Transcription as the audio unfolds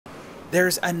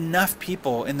There's enough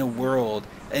people in the world,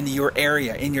 in your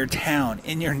area, in your town,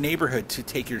 in your neighborhood to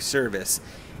take your service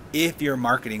if you're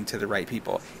marketing to the right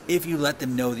people, if you let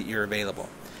them know that you're available.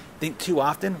 I think too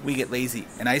often we get lazy.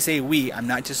 And I say we, I'm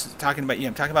not just talking about you,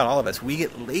 I'm talking about all of us. We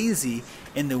get lazy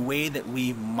in the way that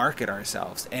we market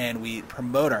ourselves and we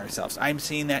promote ourselves. I'm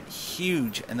seeing that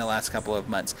huge in the last couple of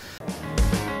months.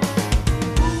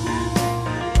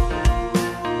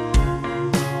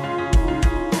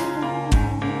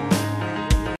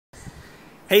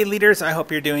 Hey leaders, I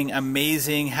hope you're doing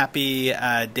amazing. Happy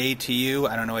day to you.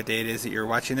 I don't know what day it is that you're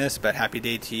watching this, but happy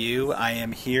day to you. I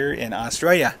am here in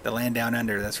Australia, the land down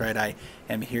under. That's right, I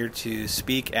am here to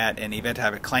speak at an event. I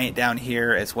have a client down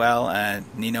here as well.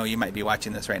 Nino, you might be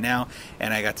watching this right now.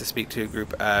 And I got to speak to a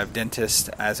group of dentists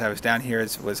as I was down here.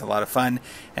 It was a lot of fun,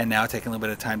 and now taking a little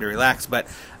bit of time to relax. But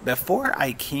before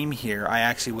I came here, I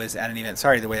actually was at an event.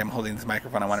 Sorry, the way I'm holding this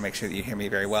microphone, I want to make sure that you hear me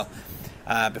very well.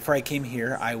 Before I came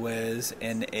here, I was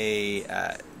in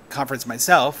a conference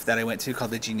myself that I went to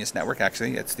called the Genius Network.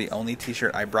 Actually, it's the only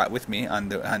T-shirt I brought with me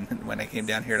on when I came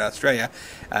down here to Australia.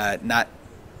 That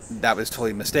was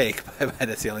totally a mistake, but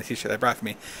that's the only T-shirt I brought for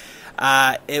me.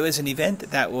 It was an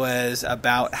event that was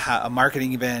about a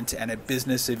marketing event and a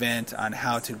business event on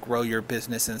how to grow your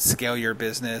business and scale your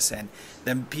business. And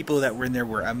the people that were in there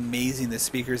were amazing. The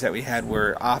speakers that we had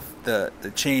were off the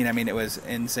chain. I mean, it was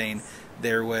insane.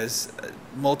 There was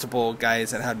multiple guys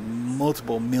that had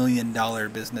multiple $1-million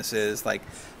businesses, like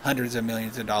hundreds of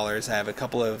millions of dollars. I have a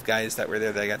couple of guys that were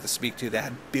there that I got to speak to that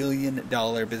had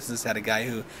 $1-billion business. I had a guy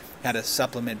who had a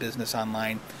supplement business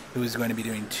online who was going to be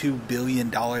doing $2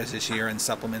 billion this year in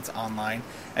supplements online.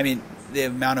 I mean, the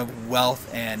amount of wealth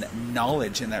and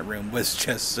knowledge in that room was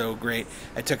just so great.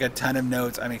 I took a ton of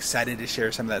notes. I'm excited to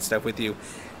share some of that stuff with you.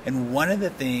 And one of the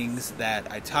things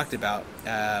that I talked about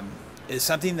is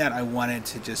something that I wanted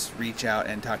to just reach out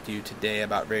and talk to you today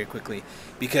about very quickly,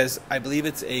 because I believe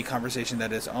it's a conversation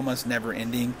that is almost never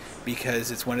ending, because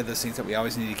it's one of those things that we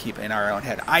always need to keep in our own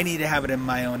head. I need to have it in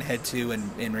my own head too,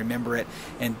 and remember it,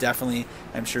 and definitely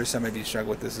I'm sure some of you struggle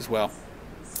with this as well.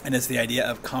 And it's the idea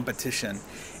of competition,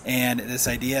 and this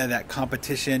idea that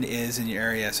competition is in your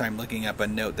area. So I'm looking up a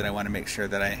note that I want to make sure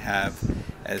that I have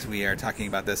as we are talking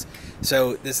about this.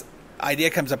 So this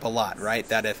idea comes up a lot, right?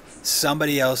 That if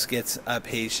somebody else gets a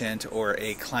patient or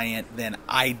a client, then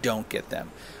I don't get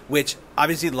them, which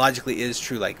obviously logically is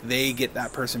true. Like, they get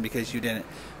that person because you didn't.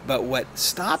 But what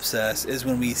stops us is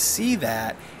when we see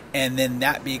that, and then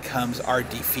that becomes our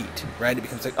defeat, right? It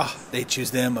becomes like, oh, they choose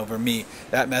them over me.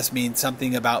 That must mean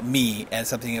something about me and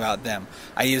something about them.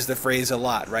 I use the phrase a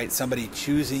lot, right? Somebody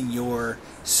choosing your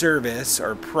service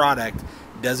or product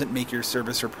doesn't make your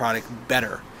service or product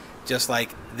better. Just like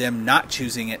them not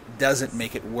choosing it doesn't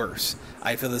make it worse.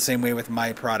 I feel the same way with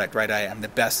my product, right? I am the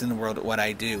best in the world at what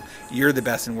I do. You're the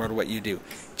best in the world at what you do.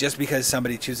 Just because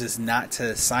somebody chooses not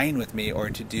to sign with me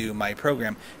or to do my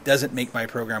program doesn't make my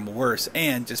program worse.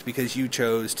 And just because you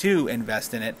chose to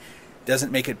invest in it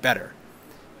doesn't make it better.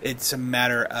 It's a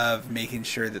matter of making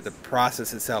sure that the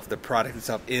process itself, the product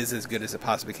itself, is as good as it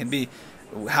possibly can be.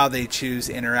 How they choose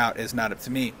in or out is not up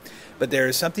to me. But there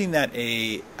is something that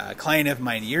a client of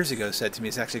mine years ago said to me.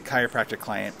 It's actually a chiropractic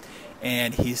client.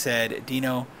 And he said,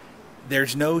 Dino,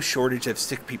 there's no shortage of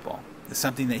sick people. It's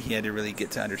something that he had to really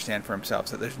get to understand for himself.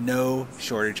 So there's no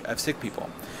shortage of sick people.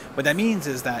 What that means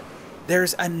is that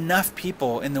there's enough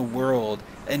people in the world,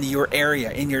 in your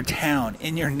area, in your town,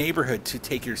 in your neighborhood to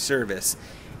take your service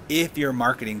if you're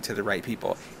marketing to the right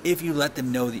people, if you let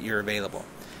them know that you're available.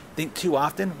 I think too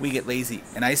often we get lazy.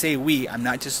 And I say we, I'm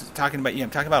not just talking about you, I'm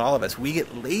talking about all of us. We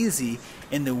get lazy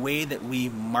in the way that we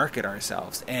market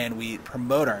ourselves and we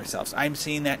promote ourselves. I'm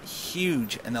seeing that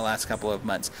huge in the last couple of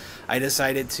months. I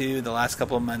decided to, the last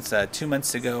couple of months, 2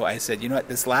 months ago, I said, you know what,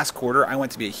 this last quarter, I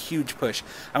want to be a huge push.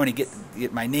 I want to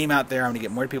get my name out there. I want to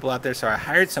get more people out there. So I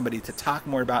hired somebody to talk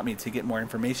more about me, to get more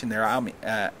information there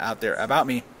out there about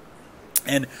me.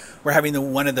 And we're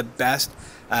having one of the best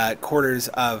quarters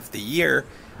of the year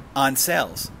on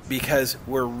sales, because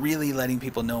we're really letting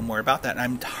people know more about that. And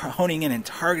I'm honing in and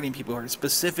targeting people who are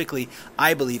specifically,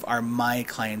 I believe, are my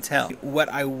clientele. What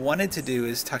I wanted to do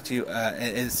is talk to you,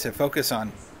 is to focus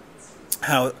on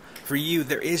how, for you,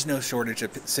 there is no shortage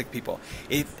of sick people.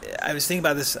 I was thinking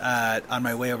about this on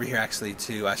my way over here, actually,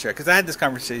 to Australia, because I had this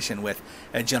conversation with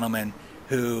a gentleman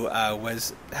who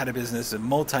had a business, a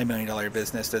multi-million-dollar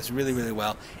business that's really, really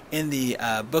well in the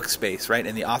book space, right,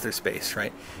 in the author space,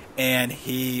 right? And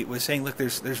he was saying, look,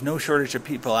 there's no shortage of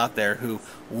people out there who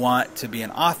want to be an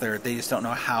author. They just don't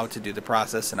know how to do the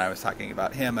process. And I was talking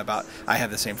about him, about I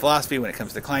have the same philosophy when it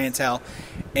comes to clientele.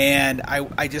 And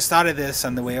I just thought of this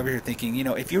on the way over here thinking, you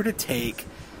know, if you were to take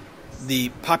the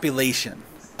population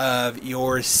of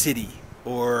your city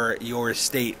or your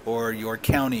state or your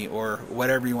county or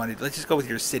whatever you want to do, let's just go with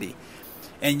your city,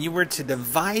 and you were to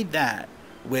divide that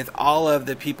with all of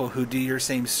the people who do your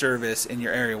same service in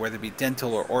your area, whether it be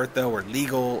dental or ortho or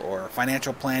legal or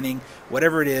financial planning,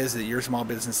 whatever it is that your small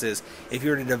business is, if you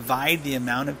were to divide the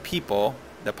amount of people,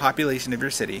 the population of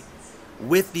your city,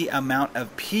 with the amount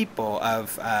of people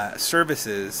of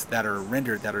services that are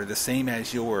rendered that are the same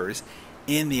as yours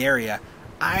in the area,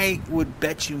 I would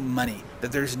bet you money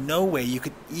that there's no way you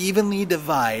could evenly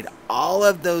divide all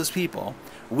of those people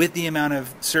with the amount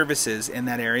of services in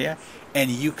that area, and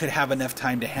you could have enough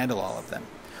time to handle all of them,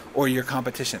 or your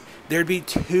competition. There'd be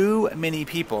too many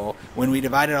people when we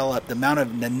divide it all up,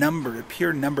 the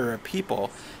pure number of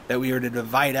people that we were to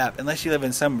divide up, unless you live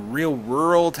in some real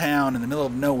rural town in the middle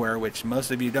of nowhere, which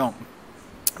most of you don't.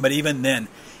 But even then,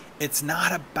 it's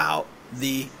not about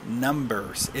the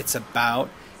numbers. It's about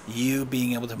you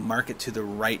being able to market to the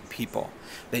right people,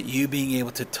 that you being able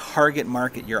to target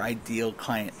market your ideal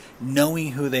client,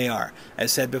 knowing who they are. I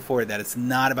said before that it's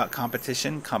not about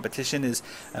competition. Competition is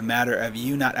a matter of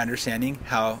you not understanding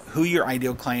who your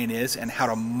ideal client is and how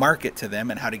to market to them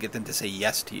and how to get them to say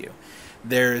yes to you.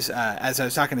 There's, as I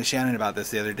was talking to Shannon about this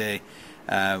the other day,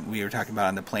 we were talking about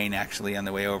on the plane, actually, on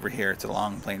the way over here. It's a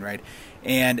long plane ride.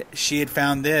 And she had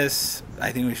found this,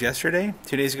 I think it was yesterday,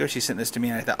 2 days ago. She sent this to me,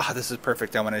 and I thought, oh, this is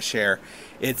perfect. I want to share.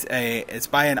 It's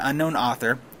by an unknown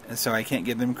author, and so I can't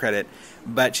give them credit.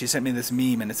 But she sent me this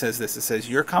meme, and it says this. It says,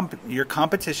 your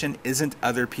competition isn't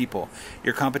other people.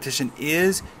 Your competition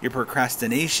is your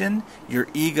procrastination, your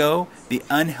ego, the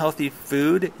unhealthy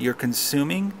food you're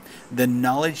consuming, the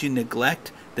knowledge you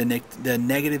neglect, the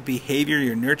negative behavior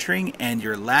you're nurturing, and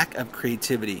your lack of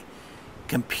creativity.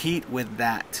 Compete with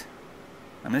that.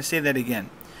 I'm going to say that again.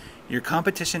 Your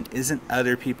competition isn't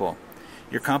other people.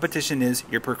 Your competition is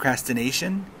your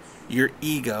procrastination, your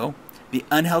ego, the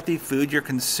unhealthy food you're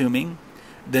consuming,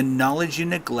 the knowledge you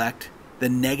neglect, the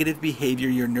negative behavior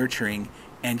you're nurturing,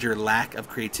 and your lack of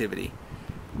creativity.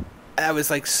 That was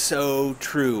like so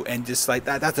true, and just like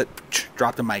that's a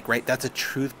drop the mic, right? That's a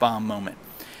truth bomb moment.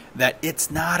 That it's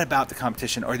not about the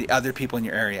competition or the other people in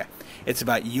your area. It's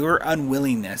about your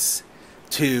unwillingness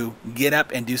to get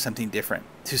up and do something different,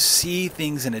 to see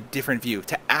things in a different view,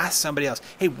 to ask somebody else,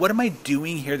 hey, what am I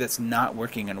doing here that's not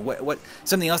working, and what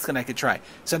something else that I could try,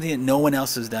 something that no one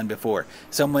else has done before,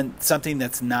 something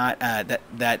that's not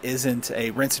that isn't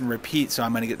a rinse and repeat, so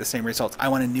I'm going to get the same results. I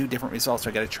want different results, so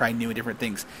I got to try new and different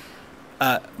things.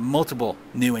 Multiple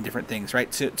new and different things, right?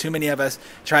 Too many of us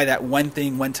try that one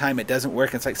thing one time, it doesn't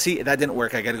work. It's like, see, that didn't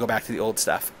work. I got to go back to the old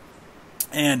stuff.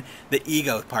 And the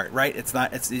ego part, right?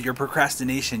 It's your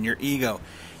procrastination, your ego,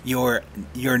 your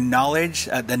knowledge,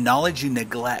 the knowledge you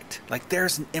neglect. Like,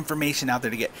 there's information out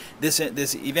there to get. This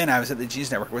event I was at, the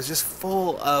Genius Network, was just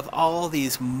full of all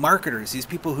these marketers, these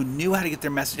people who knew how to get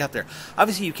their message out there.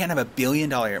 Obviously, you can't have a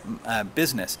billion-dollar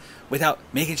business without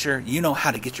making sure you know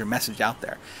how to get your message out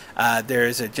there.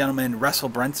 There's a gentleman, Russell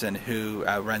Brunson, who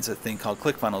runs a thing called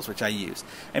ClickFunnels, which I use.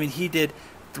 I mean, he did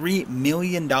 $3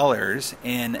 million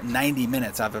in 90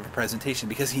 minutes out of a presentation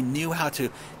because he knew how to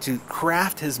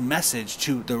craft his message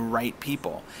to the right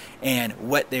people and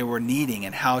what they were needing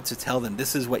and how to tell them,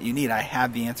 this is what you need. I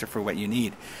have the answer for what you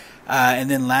need. And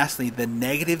then lastly, the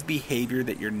negative behavior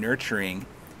that you're nurturing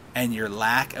and your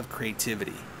lack of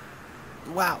creativity.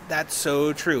 Wow, that's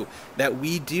so true. That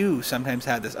we do sometimes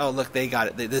have this, oh, look, they got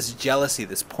it. This jealousy,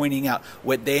 this pointing out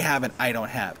what they have and I don't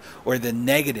have. Or the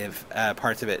negative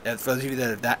parts of it. For those of you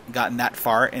that have gotten that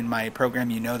far in my program,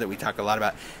 you know that we talk a lot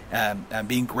about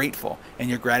being grateful and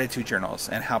your gratitude journals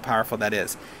and how powerful that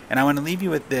is. And I want to leave you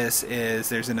with this,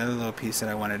 there's another little piece that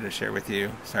I wanted to share with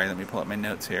you. Sorry, let me pull up my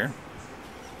notes here.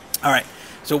 All right.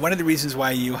 So one of the reasons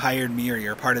why you hired me or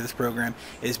you're a part of this program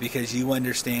is because you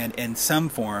understand in some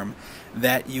form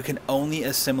that you can only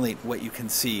assimilate what you can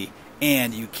see,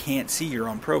 and you can't see your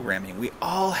own programming. We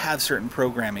all have certain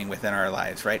programming within our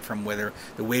lives, right? From whether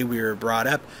the way we were brought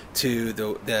up to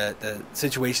the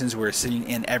situations we're sitting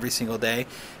in every single day.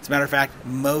 As a matter of fact,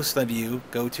 most of you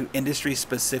go to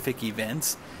industry-specific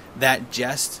events that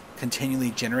just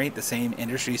continually generate the same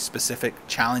industry-specific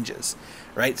challenges,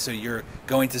 right? So you're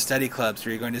going to study clubs,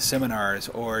 or you're going to seminars,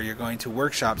 or you're going to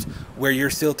workshops where you're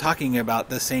still talking about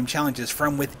the same challenges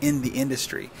from within the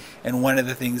industry. And one of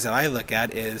the things that I look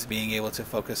at is being able to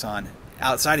focus on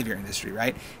outside of your industry,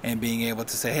 right? And being able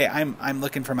to say, hey, I'm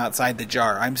looking from outside the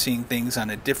jar. I'm seeing things on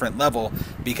a different level,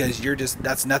 because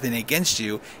that's nothing against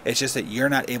you. It's just that you're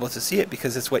not able to see it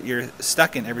because it's what you're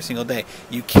stuck in every single day.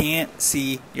 You can't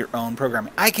see your own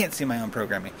programming. I can't see my own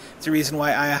programming. It's the reason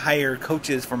why I hire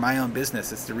coaches for my own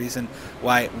business. It's the reason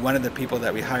why one of the people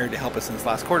that we hired to help us in this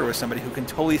last quarter was somebody who can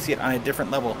totally see it on a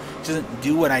different level. She doesn't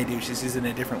do what I do. She sees it in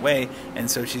a different way. And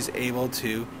so she's able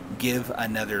to give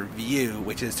another view,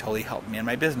 which has totally helped me in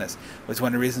my business. Was one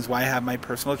of the reasons why I have my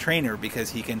personal trainer, because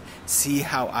he can see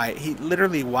he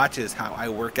literally watches how I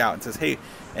work out and says, hey,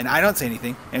 and I don't say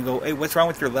anything, and go, hey, what's wrong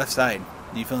with your left side?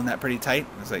 Are you feeling that pretty tight?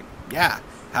 I was like, yeah.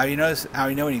 How are you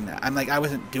noting that? I'm like, I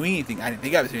wasn't doing anything. I didn't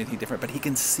think I was doing anything different, but he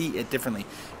can see it differently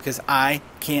because I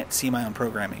can't see my own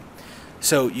programming.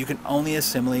 So you can only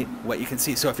assimilate what you can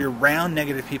see. So if you're around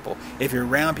negative people, if you're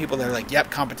around people that are like,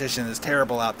 yep, competition is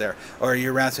terrible out there, or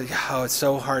you're around, so, oh, it's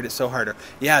so hard, or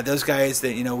yeah, those guys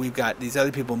that, we've got these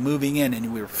other people moving in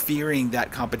and we're fearing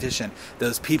that competition,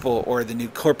 those people or the new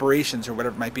corporations or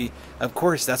whatever it might be, of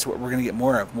course, that's what we're going to get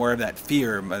more of that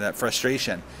fear, that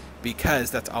frustration,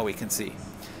 because that's all we can see.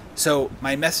 So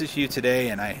my message to you today,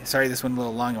 and sorry this went a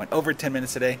little long, I went over 10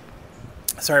 minutes today.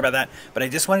 Sorry about that, but I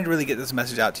just wanted to really get this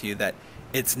message out to you that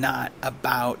it's not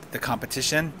about the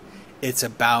competition. It's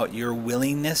about your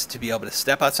willingness to be able to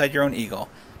step outside your own ego.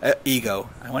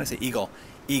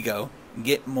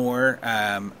 Get more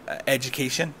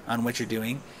education on what you're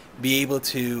doing. Be able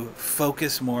to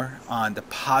focus more on the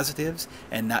positives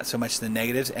and not so much the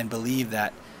negatives, and believe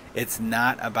that it's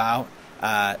not about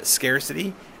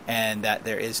scarcity, and that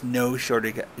there is no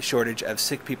shortage of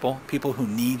sick people who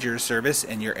need your service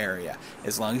in your area.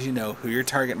 As long as you know who your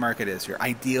target market is, your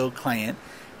ideal client,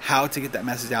 how to get that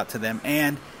message out to them,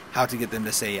 and how to get them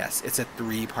to say yes. It's a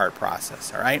 3-part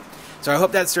process, all right? So I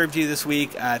hope that served you this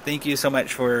week. Thank you so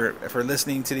much for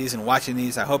listening to these and watching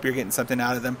these. I hope you're getting something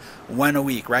out of them. One a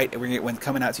week, right? We're getting one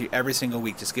coming out to you every single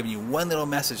week, just giving you one little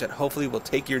message that hopefully will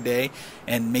take your day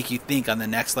and make you think on the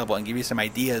next level and give you some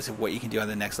ideas of what you can do on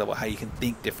the next level, how you can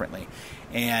think differently.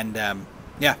 And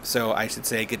yeah, so I should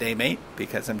say good day, mate,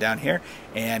 because I'm down here,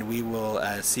 and we will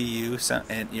see you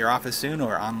in your office soon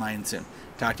or online soon.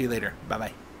 Talk to you later.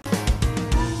 Bye-bye.